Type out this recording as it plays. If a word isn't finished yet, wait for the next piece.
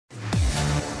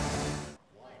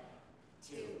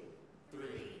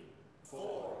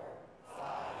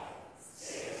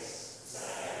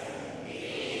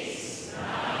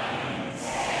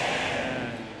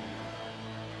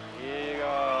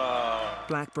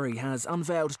BlackBerry has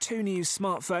unveiled two new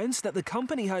smartphones that the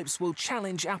company hopes will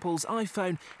challenge Apple's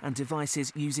iPhone and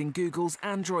devices using Google's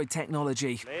Android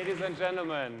technology. Ladies and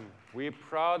gentlemen, we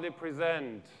proudly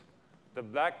present the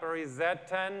BlackBerry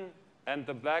Z10 and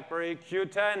the BlackBerry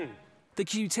Q10. The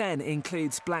Q10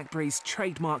 includes BlackBerry's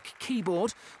trademark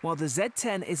keyboard, while the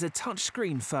Z10 is a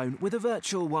touchscreen phone with a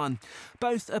virtual one.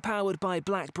 Both are powered by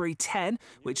BlackBerry 10,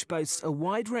 which boasts a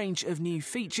wide range of new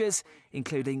features,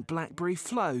 including BlackBerry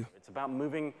Flow. It's about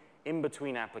moving in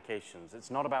between applications. It's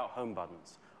not about home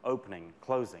buttons, opening,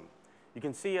 closing. You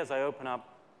can see as I open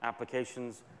up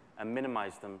applications and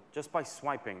minimize them just by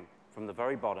swiping from the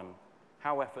very bottom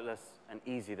how effortless and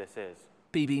easy this is.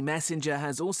 BB Messenger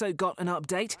has also got an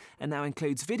update and now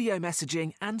includes video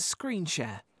messaging and screen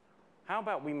share. How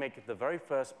about we make it the very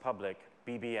first public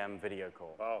BBM video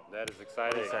call? Wow, that is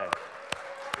exciting.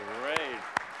 Great.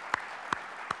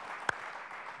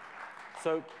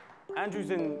 So Andrew's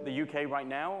in the UK right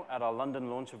now at our London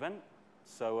launch event.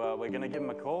 So we're going to give him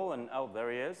a call, and oh, there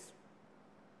he is.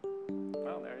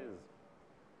 Well, there he is.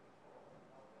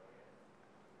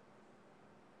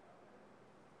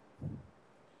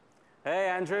 Hey,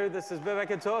 Andrew, this is Vivek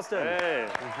and Torsten. Hey.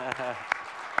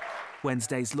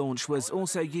 Wednesday's launch was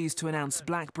also used to announce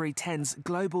BlackBerry 10's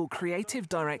global creative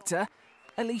director,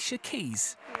 Alicia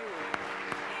Keys.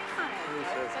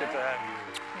 It's good to have you.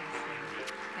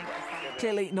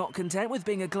 Clearly not content with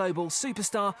being a global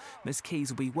superstar, Ms.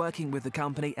 Keys will be working with the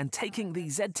company and taking the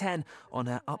Z10 on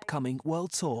her upcoming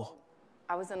world tour.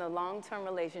 I was in a long-term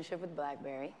relationship with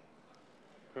BlackBerry,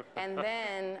 and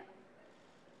then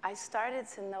I started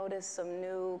to notice some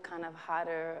new, kind of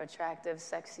hotter, attractive,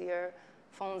 sexier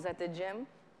phones at the gym.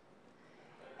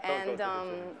 And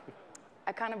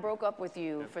I kind of broke up with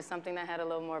you for something that had a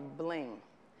little more bling.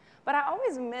 But I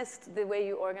always missed the way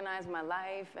you organized my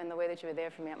life and the way that you were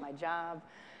there for me at my job.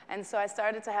 And so I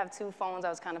started to have two phones. I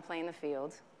was kind of playing the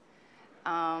field.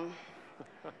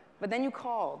 But then you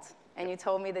called, and you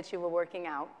told me that you were working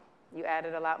out. You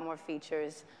added a lot more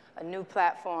features, a new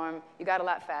platform, you got a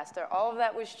lot faster. All of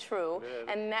that was true,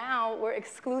 and now we're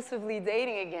exclusively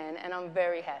dating again, and I'm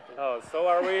very happy. Oh, so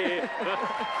are we.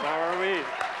 So are we.